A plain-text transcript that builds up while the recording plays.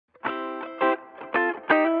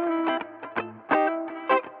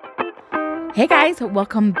Hey guys,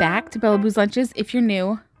 welcome back to Bella Boo's Lunches. If you're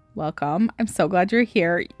new, welcome. I'm so glad you're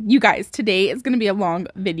here. You guys, today is going to be a long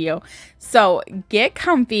video. So get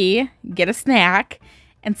comfy, get a snack,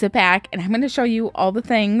 and sit back. And I'm going to show you all the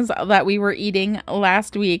things that we were eating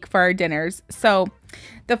last week for our dinners. So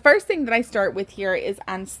the first thing that I start with here is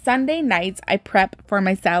on Sunday nights, I prep for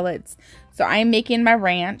my salads. So I'm making my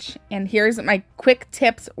ranch, and here's my quick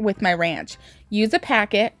tips with my ranch. Use a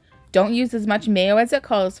packet. Don't use as much mayo as it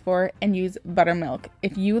calls for, and use buttermilk.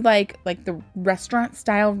 If you like the restaurant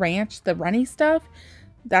style ranch, the runny stuff,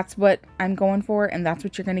 that's what I'm going for, and that's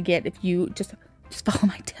what you're gonna get if you just follow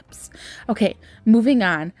my tips. Okay, moving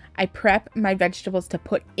on. I prep my vegetables to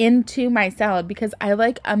put into my salad because I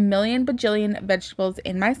like a million bajillion vegetables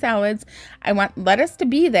in my salads. I want lettuce to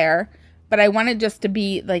be there, but I want it just to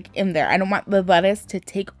be like in there. I don't want the lettuce to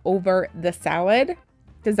take over the salad.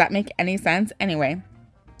 Does that make any sense? Anyway.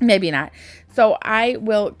 Maybe not. So I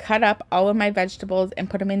will cut up all of my vegetables and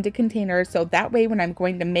put them into containers. So that way when I'm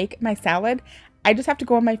going to make my salad, I just have to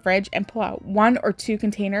go in my fridge and pull out 1 or 2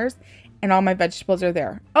 containers and all my vegetables are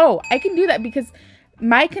there. Oh, I can do that because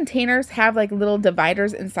my containers have like little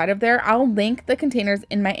dividers inside of there. I'll link the containers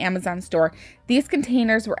in my Amazon store. These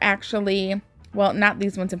containers were actually, well, not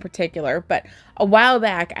these ones in particular, but a while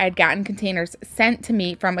back I had gotten containers sent to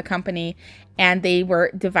me from a company and they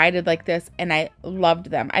were divided like this and I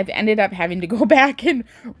loved them. I've ended up having to go back and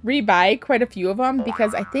rebuy quite a few of them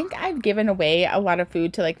because I think I've given away a lot of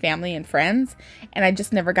food to like family and friends and I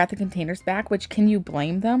just never got the containers back, which can you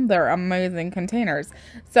blame them? They're amazing containers.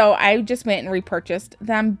 So I just went and repurchased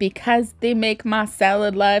them because they make my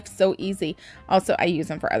salad life so easy. Also, I use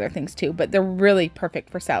them for other things too, but they're really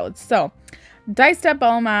perfect for salads. So diced up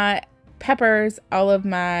all my peppers, all of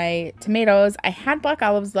my tomatoes. I had black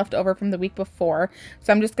olives left over from the week before,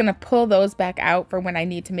 so I'm just gonna pull those back out for when I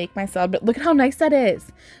need to make my salad. But look at how nice that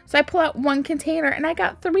is. So I pull out 1 container and I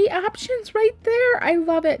got 3 options right there. I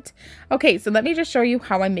love it. Okay, so let me just show you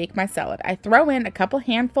how I make my salad. I throw in a couple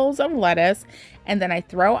handfuls of lettuce and then I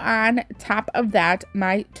throw on top of that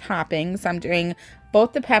my toppings. So I'm doing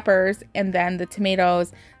both the peppers and then the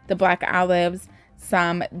tomatoes, the black olives,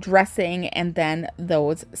 some dressing, and then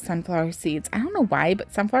those sunflower seeds. I don't know why,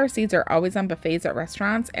 but sunflower seeds are always on buffets at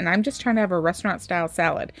restaurants, and I'm just trying to have a restaurant style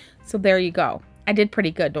salad. So there you go. I did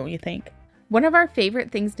pretty good, don't you think? One of our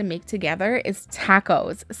favorite things to make together is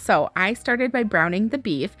tacos. So I started by browning the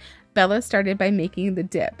beef. Bella started by making the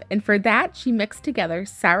dip, and for that she mixed together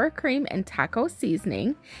sour cream and taco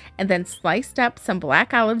seasoning and then sliced up some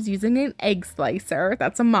black olives using an egg slicer.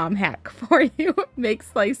 That's a mom hack for you.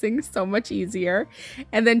 Makes slicing so much easier.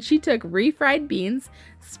 And then she took refried beans,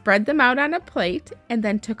 spread them out on a plate, and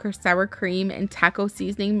then took her sour cream and taco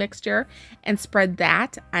seasoning mixture and spread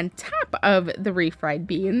that on top of the refried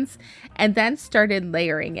beans and then started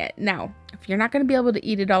layering it. Now, if you're not going to be able to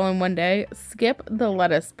eat it all in one day, skip the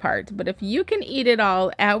lettuce part. But if you can eat it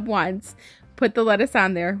all at once, put the lettuce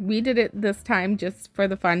on there. We did it this time just for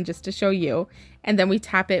the fun, just to show you. And then we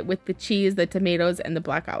top it with the cheese, the tomatoes, and the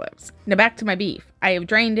black olives. Now back to my beef. I have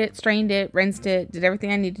drained it, strained it, rinsed it, did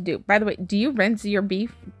everything I need to do. By the way, do you rinse your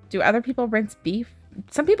beef? Do other people rinse beef?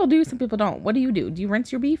 Some people do, some people don't. What do? Do you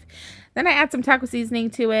rinse your beef? Then I add some taco seasoning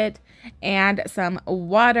to it and some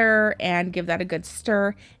water and give that a good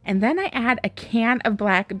stir. And then I add a can of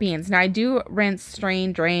black beans. Now I do rinse,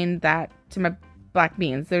 strain, drain that to my black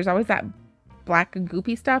beans. There's always that black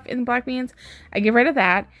goopy stuff in the black beans. I get rid of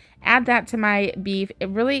that. Add that to my beef. It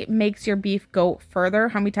really makes your beef go further.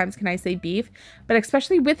 How many times can I say beef? But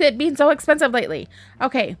especially with it being so expensive lately.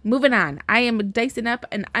 Okay, moving on. I am dicing up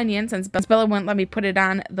an onion since Bella wouldn't let me put it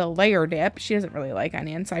on the layer dip. She doesn't really like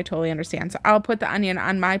onions, so I totally understand. So I'll put the onion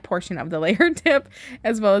on my portion of the layer dip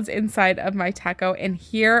as well as inside of my taco. And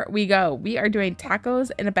here we go. We are doing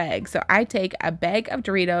tacos in a bag. So I take a bag of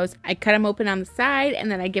Doritos. I cut them open on the side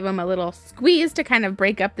and then I give them a little squeeze to kind of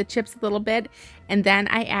break up the chips a little bit. And then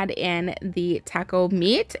I add in the taco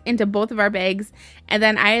meat into both of our bags. And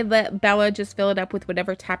then I let Bella just fill it up with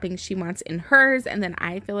whatever toppings she wants in hers. And then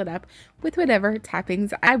I fill it up with whatever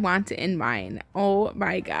toppings I want in mine. Oh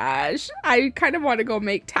my gosh. I kind of want to go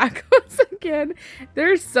make tacos again.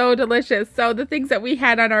 They're so delicious. So the things that we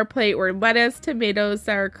had on our plate were lettuce, tomatoes,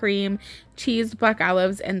 sour cream, cheese, black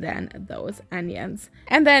olives, and then those onions.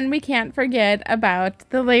 And then we can't forget about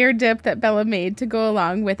the layer dip that Bella made to go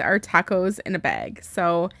along with our tacos in a bag.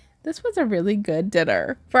 So this was a really good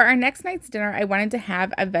dinner. For our next night's dinner, I wanted to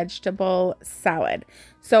have a vegetable salad.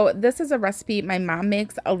 So this is a recipe my mom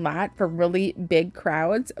makes a lot for really big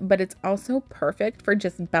crowds, but it's also perfect for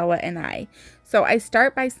just Bella and I. So I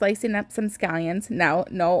start by slicing up some scallions. Now,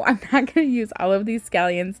 no, I'm not going to use all of these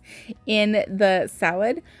scallions in the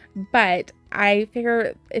salad, but I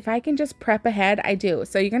figure if I can just prep ahead, I do.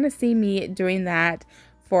 So you're going to see me doing that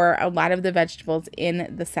for a lot of the vegetables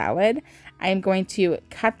in the salad. I'm going to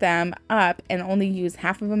cut them up and only use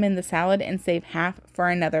half of them in the salad and save half for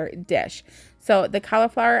another dish. So the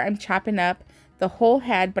cauliflower, I'm chopping up the whole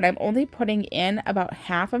head, but I'm only putting in about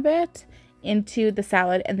half of it into the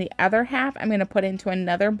salad, and the other half I'm going to put into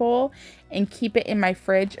another bowl and keep it in my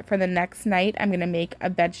fridge for the next night. I'm going to make a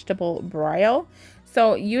vegetable broil.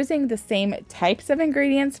 So using the same types of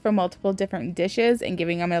ingredients for multiple different dishes and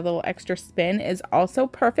giving them a little extra spin is also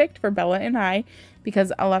perfect for Bella and I,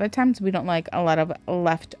 because a lot of times we don't like a lot of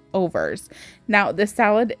leftovers. Now, the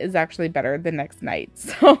salad is actually better the next night.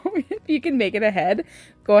 So if you can make it ahead,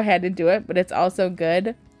 go ahead and do it, but it's also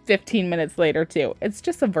good 15 minutes later too. It's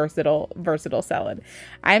just a versatile salad.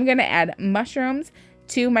 I'm going to add mushrooms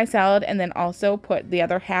to my salad and then also put the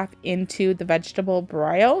other half into the vegetable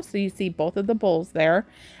broil. So you see both of the bowls there.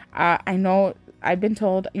 I know I've been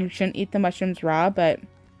told you shouldn't eat the mushrooms raw, but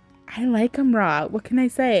I like them raw. What can I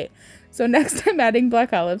say? So next I'm adding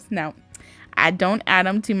black olives. Now, I don't add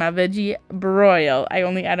them to my veggie broil. I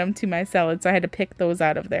only add them to my salad. So I had to pick those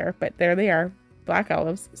out of there, but there they are. Black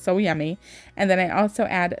olives, so yummy. And then I also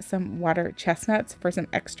add some water chestnuts for some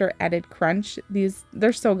extra added crunch.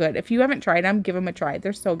 They're so good. If you haven't tried them, give them a try.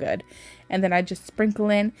 They're so good. And then I just sprinkle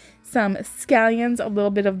in some scallions, a little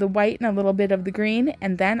bit of the white and a little bit of the green,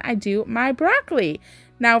 and then I do my broccoli.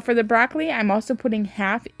 Now for the broccoli, I'm also putting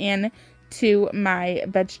half in to my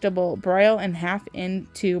vegetable broil and half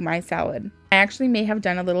into my salad. I actually may have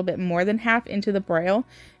done a little bit more than half into the broil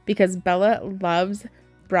because Bella loves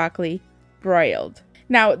broccoli broiled.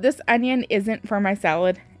 Now, this onion isn't for my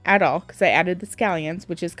salad at all because I added the scallions,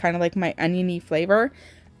 which is kind of like my oniony flavor,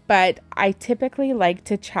 but I typically like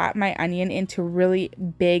to chop my onion into really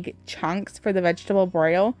big chunks for the vegetable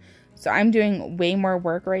broil. So I'm doing way more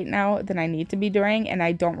work right now than I need to be doing, and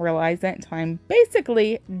I don't realize it until I'm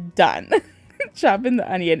basically done chopping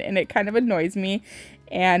the onion, and it kind of annoys me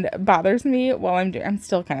and bothers me while I'm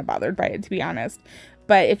still kind of bothered by it, to be honest.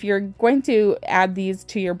 But if you're going to add these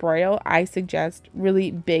to your broil, I suggest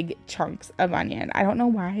really big chunks of onion. I don't know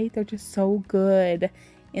why, they're just so good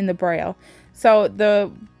in the broil. So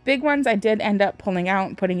the big ones I did end up pulling out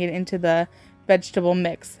and putting it into the vegetable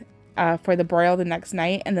mix for the broil the next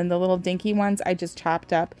night. And then the little dinky ones I just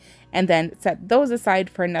chopped up and then set those aside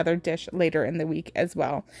for another dish later in the week as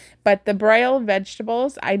well. But the broiled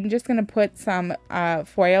vegetables, I'm just going to put some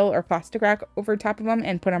foil or plastic wrap over top of them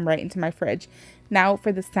and put them right into my fridge. Now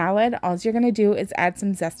for the salad, all you're going to do is add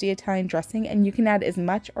some zesty Italian dressing, and you can add as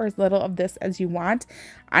much or as little of this as you want.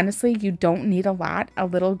 Honestly, you don't need a lot. A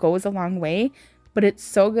little goes a long way, but it's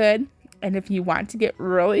so good. And if you want to get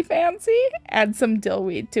really fancy, add some dill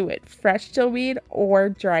weed to it. Fresh dill weed or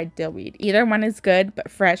dried dill weed. Either one is good,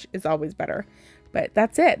 but fresh is always better. But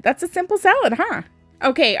that's it. That's a simple salad, huh?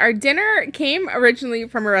 Okay, our dinner came originally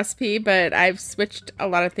from a recipe, but I've switched a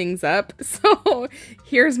lot of things up. So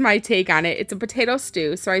here's my take on it. It's a potato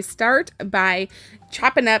stew. So I start by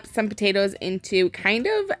chopping up some potatoes into kind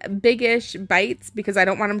of biggish bites because I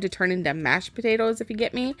don't want them to turn into mashed potatoes, if you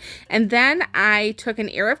get me. And then I took an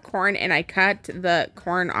ear of corn and I cut the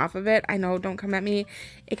corn off of it. I know, don't come at me.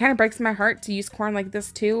 It kind of breaks my heart to use corn like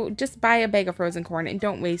this too. Just buy a bag of frozen corn and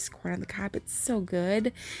don't waste corn on the cob. It's so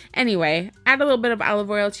good. Anyway, add a little bit of olive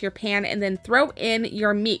oil to your pan and then throw in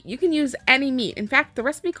your meat. You can use any meat. In fact, the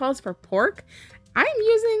recipe calls for pork. I'm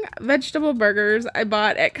using vegetable burgers I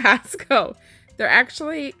bought at Costco. They're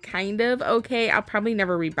actually kind of okay. I'll probably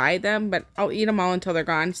never rebuy them, but I'll eat them all until they're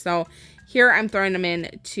gone. So here I'm throwing them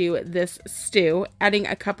in to this stew, adding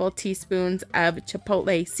a couple teaspoons of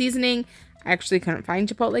chipotle seasoning. I actually couldn't find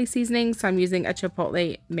chipotle seasoning, so I'm using a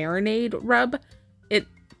chipotle marinade rub. It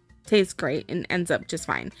tastes great and ends up just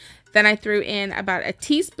fine. Then I threw in about a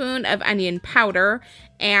teaspoon of onion powder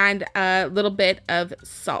and a little bit of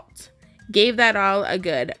salt. Gave that all a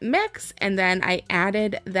good mix, and then I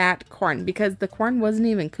added that corn because the corn wasn't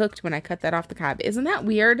even cooked when I cut that off the cob. Isn't that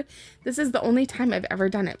weird? This is the only time I've ever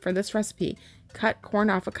done it for this recipe. Cut corn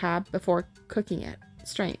off a cob before cooking it.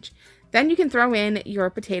 Strange. Then you can throw in your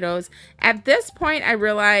potatoes. At this point, I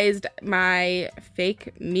realized my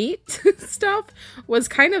fake meat stuff was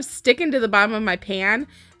kind of sticking to the bottom of my pan.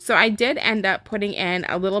 So I did end up putting in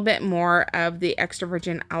a little bit more of the extra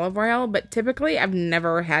virgin olive oil, but typically I've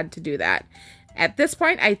never had to do that. At this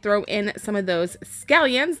point, I throw in some of those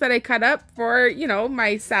scallions that I cut up for, you know,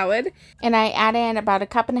 my salad. And I add in about 1.5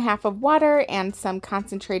 cups of water and some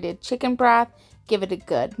concentrated chicken broth. Give it a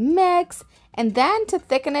good mix. And then to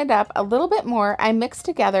thicken it up a little bit more, I mix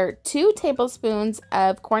together 2 tablespoons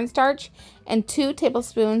of cornstarch and 2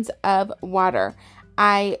 tablespoons of water.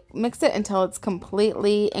 I mix it until it's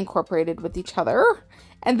completely incorporated with each other.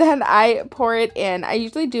 And then I pour it in. I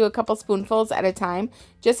usually do a couple spoonfuls at a time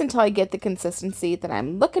just until I get the consistency that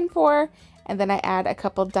I'm looking for. And then I add a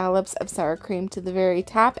couple dollops of sour cream to the very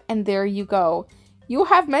top. And there you go. You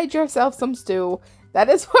have made yourself some stew. That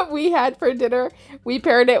is what we had for dinner. We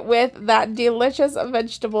paired it with that delicious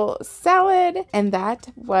vegetable salad. And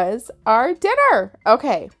that was our dinner.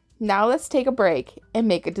 Okay, now let's take a break and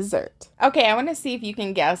make a dessert. Okay, I want to see if you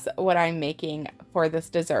can guess what I'm making for this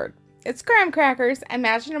dessert. It's graham crackers. I'm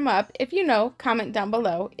mashing them up. If you know, comment down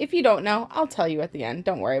below. If you don't know, I'll tell you at the end.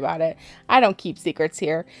 Don't worry about it. I don't keep secrets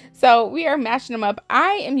here. So we are mashing them up.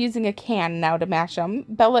 I am using a can now to mash them.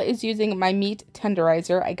 Bella is using my meat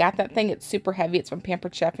tenderizer. I got that thing. It's super heavy. It's from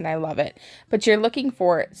Pampered Chef and I love it. But you're looking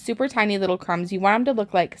for super tiny little crumbs. You want them to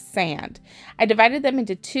look like sand. I divided them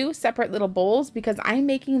into 2 separate little bowls because I'm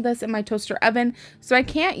making this in my toaster oven. So I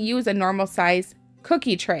can't use a normal size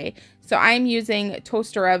cookie tray. So I'm using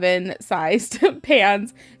toaster oven sized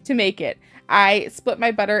pans to make it. I split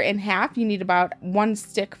my butter in half. You need about 1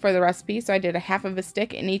 stick for the recipe. So I did a half of a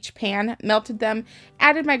stick in each pan, melted them,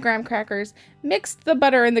 added my graham crackers, mixed the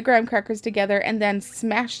butter and the graham crackers together, and then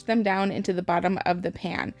smashed them down into the bottom of the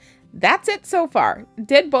pan. That's it so far.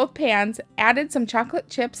 Did both pans, added some chocolate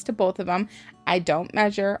chips to both of them. I don't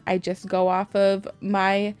measure. I just go off of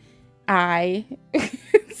my eye.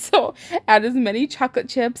 So add as many chocolate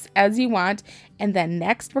chips as you want. And then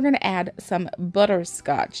next we're going to add some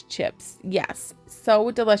butterscotch chips. Yes,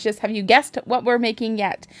 so delicious. Have you guessed what we're making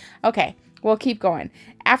yet? Okay, we'll keep going.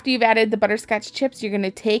 After you've added the butterscotch chips, you're going to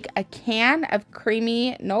take a can of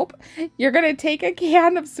You're going to take a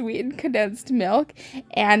can of sweetened condensed milk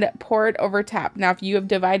and pour it over top. Now, if you have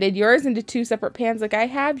divided yours into 2 separate pans like I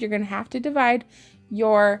have, you're going to have to divide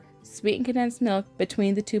your sweetened condensed milk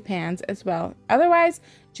between the 2 pans as well. Otherwise,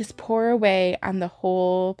 just pour away on the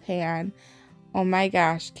whole pan. Oh my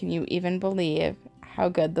gosh, can you even believe how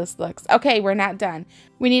good this looks? Okay, we're not done.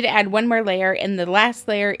 We need to add 1 more layer, and the last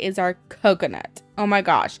layer is our coconut. Oh my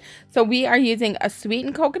gosh. So we are using a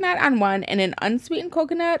sweetened coconut on one and an unsweetened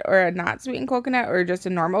coconut or a not sweetened coconut or just a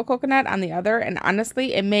normal coconut on the other. And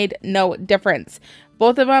honestly, it made no difference.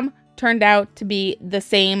 Both of them turned out to be the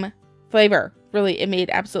same flavor. Really, it made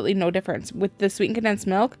absolutely no difference. With the sweetened condensed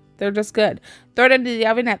milk, they're just good. Throw it into the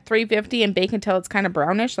oven at 350 and bake until it's kind of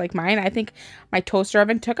brownish like mine. I think my toaster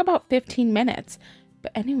oven took about 15 minutes.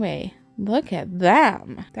 But anyway, look at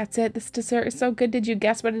them. That's it. This dessert is so good. Did you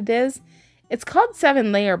guess what it is? It's called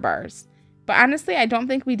 7 layer bars. But honestly, I don't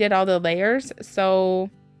think we did all the layers. So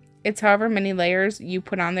it's however many layers you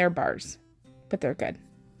put on their bars. But they're good.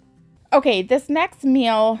 Okay, this next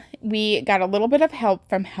meal, we got a little bit of help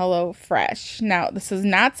from HelloFresh. Now, this is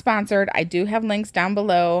not sponsored. I do have links down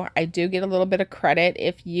below. I do get a little bit of credit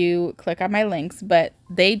if you click on my links, but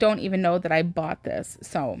they don't even know that I bought this.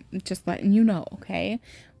 So, just letting you know, okay?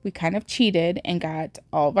 We kind of cheated and got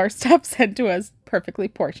all of our stuff sent to us perfectly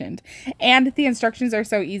portioned. And the instructions are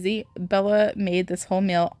so easy. Bella made this whole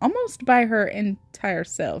meal almost by her entire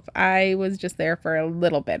self. I was just there for a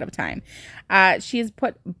little bit of time. She's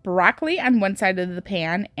put broccoli on one side of the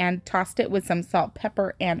pan and tossed it with some salt,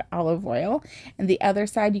 pepper, and olive oil. And the other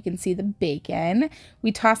side, you can see the bacon.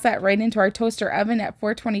 We tossed that right into our toaster oven at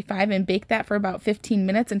 425 and baked that for about 15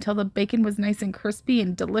 minutes until the bacon was nice and crispy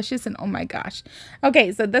and delicious. And oh my gosh.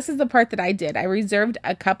 Okay, so this is the part that I did. I reserved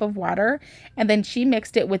a cup of water, and then she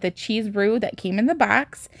mixed it with a cheese roux that came in the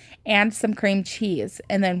box and some cream cheese.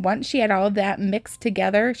 And then once she had all of that mixed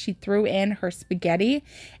together, she threw in her spaghetti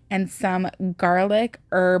and some garlic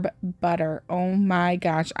herb butter. Oh my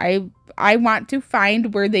gosh. I want to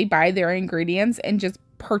find where they buy their ingredients and just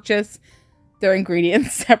purchase their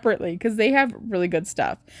ingredients separately because they have really good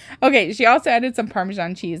stuff. Okay, she also added some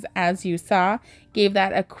Parmesan cheese, as you saw, gave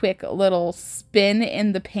that a quick little spin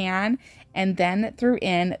in the pan, and then threw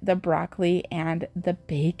in the broccoli and the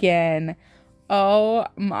bacon. Oh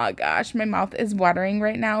my gosh, my mouth is watering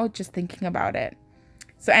right now just thinking about it.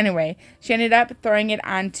 So anyway, she ended up throwing it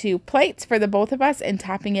onto plates for the both of us and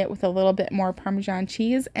topping it with a little bit more Parmesan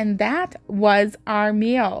cheese, and that was our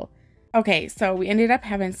meal. Okay, so we ended up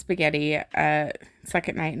having spaghetti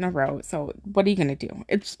second night in a row. So what are you going to do?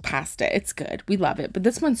 It's pasta. It's good. We love it. But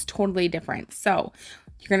this one's totally different. So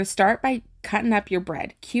you're going to start by cutting up your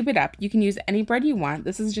bread. Cube it up. You can use any bread you want.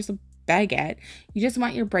 This is just a baguette. You just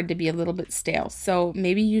want your bread to be a little bit stale. So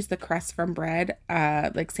maybe use the crust from bread,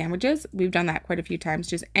 like sandwiches. We've done that quite a few times.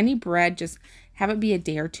 Just any bread, just have it be a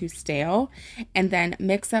day or two stale. And then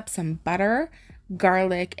mix up some butter,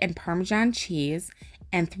 garlic, and Parmesan cheese.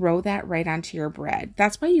 and throw that right onto your bread.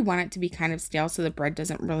 That's why you want it to be kind of stale so the bread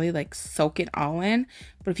doesn't really like soak it all in.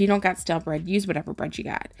 But if you don't got stale bread, use whatever bread you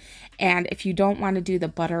got. And if you don't want to do the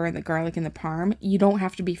butter and the garlic and the parm, you don't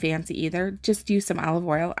have to be fancy either. Just use some olive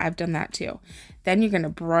oil. I've done that too. Then you're going to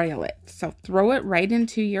broil it. So throw it right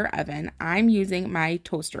into your oven. I'm using my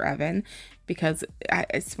toaster oven because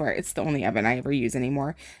I swear it's the only oven I ever use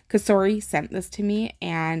anymore. COSORI sent this to me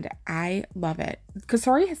and I love it.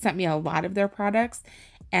 COSORI has sent me a lot of their products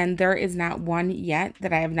and there is not one yet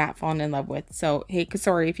that I have not fallen in love with. So, hey,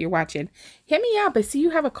 COSORI, if you're watching, hit me up. I see you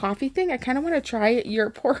have a coffee thing. I kind of want to try your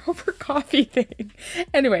pour over coffee thing.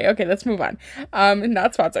 Anyway, okay, let's move on.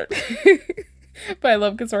 Not sponsored. But I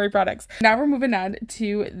love COSORI products. Now we're moving on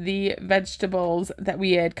to the vegetables that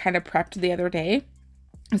we had kind of prepped the other day.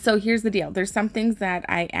 So here's the deal. There's some things that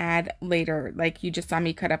I add later, like you just saw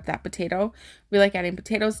me cut up that potato. We like adding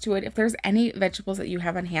potatoes to it. If there's any vegetables that you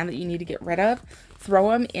have on hand that you need to get rid of, throw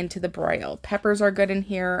them into the broil. Peppers are good in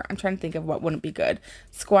here. I'm trying to think of what wouldn't be good.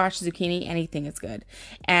 Squash, zucchini, anything is good.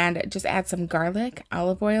 And just add some garlic,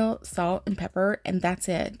 olive oil, salt, and pepper, and that's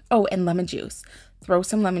it. Oh, and lemon juice. Throw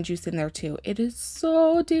some lemon juice in there too. It is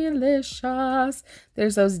so delicious.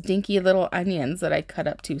 There's those dinky little onions that I cut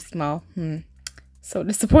up too small. So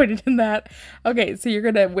disappointed in that. Okay, so you're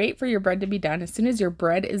going to wait for your bread to be done. As soon as your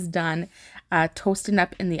bread is done toasting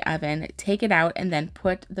up in the oven, take it out and then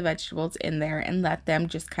put the vegetables in there and let them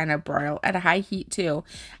just kind of broil at a high heat too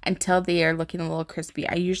until they are looking a little crispy.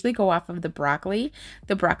 I usually go off of the broccoli.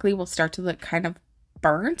 The broccoli will start to look kind of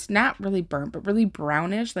burnt, not really burnt, but really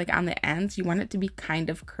brownish, like on the ends. You want it to be kind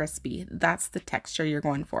of crispy. That's the texture you're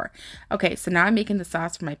going for. Okay, so now I'm making the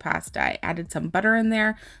sauce for my pasta. I added some butter in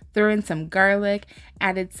there, threw in some garlic,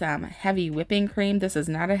 added some heavy whipping cream. This is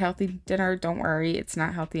not a healthy dinner. Don't worry, it's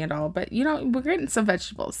not healthy at all, but you know, we're getting some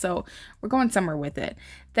vegetables, so we're going somewhere with it.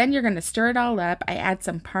 Then you're going to stir it all up. I add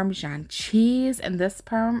some Parmesan cheese, and this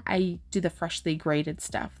parm, I do the freshly grated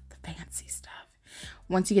stuff, the fancy stuff.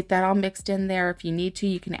 Once you get that all mixed in there, if you need to,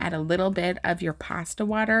 you can add a little bit of your pasta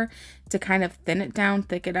water to kind of thin it down,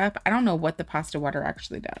 thick it up. I don't know what the pasta water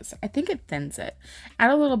actually does. I think it thins it.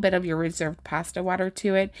 Add a little bit of your reserved pasta water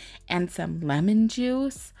to it and some lemon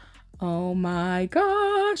juice. Oh my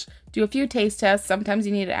gosh. Do a few taste tests. Sometimes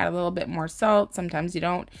you need to add a little bit more salt. Sometimes you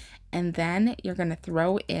don't. And then you're going to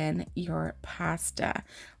throw in your pasta.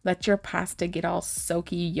 Let your pasta get all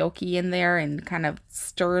soaky, yolky in there and kind of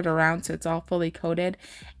stir it around so it's all fully coated.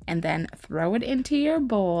 And then throw it into your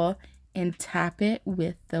bowl and top it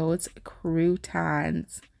with those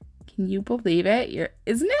croutons. Can you believe it?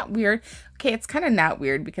 Isn't it weird? Okay, it's kind of not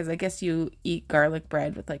weird because I guess you eat garlic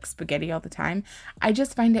bread with like spaghetti all the time. I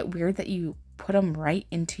just find it weird that you put them right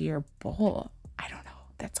into your bowl. I don't know.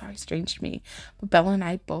 That's always strange to me. But Bella and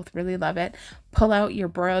I both really love it. Pull out your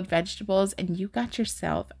broiled vegetables and you got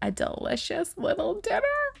yourself a delicious little dinner.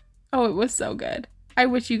 Oh, it was so good. I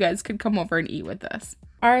wish you guys could come over and eat with us.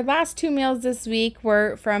 Our last 2 meals this week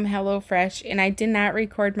were from HelloFresh, and I did not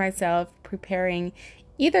record myself preparing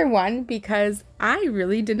either one because I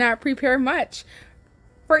really did not prepare much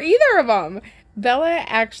for either of them. Bella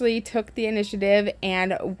actually took the initiative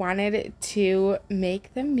and wanted to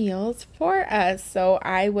make the meals for us. So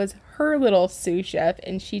I was her little sous chef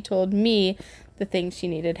and she told me the things she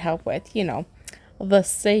needed help with, you know, the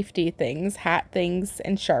safety things, hot things,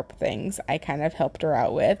 and sharp things. I kind of helped her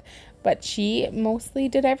out with, but she mostly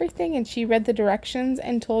did everything and she read the directions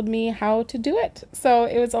and told me how to do it. So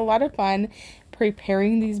it was a lot of fun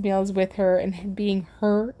preparing these meals with her and being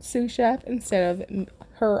her sous chef instead of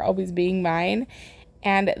her always being mine.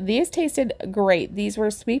 And these tasted great. These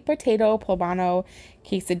were sweet potato poblano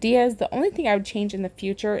quesadillas. The only thing I would change in the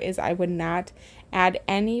future is I would not add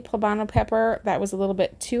any poblano pepper. That was a little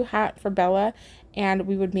bit too hot for Bella, and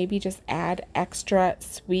we would maybe just add extra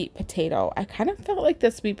sweet potato. I kind of felt like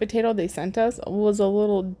the sweet potato they sent us was a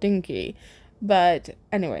little dinky, but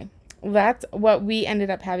anyway, that's what we ended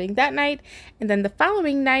up having that night. And then the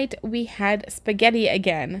following night we had spaghetti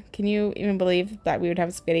again. Can you even believe that we would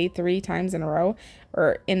have spaghetti 3 times in a row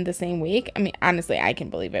or in the same week? I mean, honestly, I can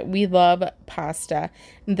believe it. We love pasta.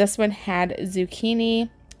 This one had zucchini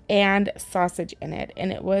and sausage in it,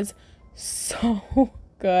 and it was so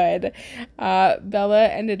good. Bella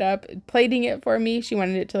ended up plating it for me. She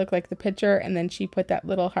wanted it to look like the picture, and then she put that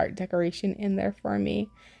little heart decoration in there for me.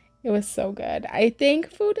 It was so good. I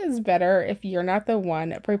think food is better if you're not the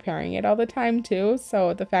one preparing it all the time too.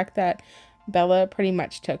 So the fact that Bella pretty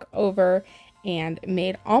much took over and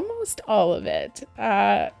made almost all of it.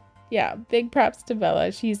 Yeah, big props to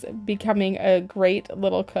Bella. She's becoming a great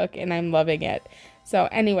little cook and I'm loving it. So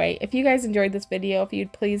anyway, if you guys enjoyed this video, if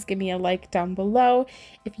you'd please give me a like down below.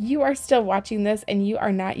 If you are still watching this and you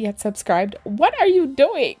are not yet subscribed, what are you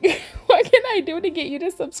doing? What can I do to get you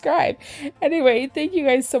to subscribe? Anyway, thank you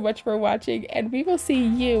guys so much for watching, and we will see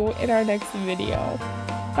you in our next video.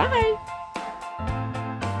 Bye!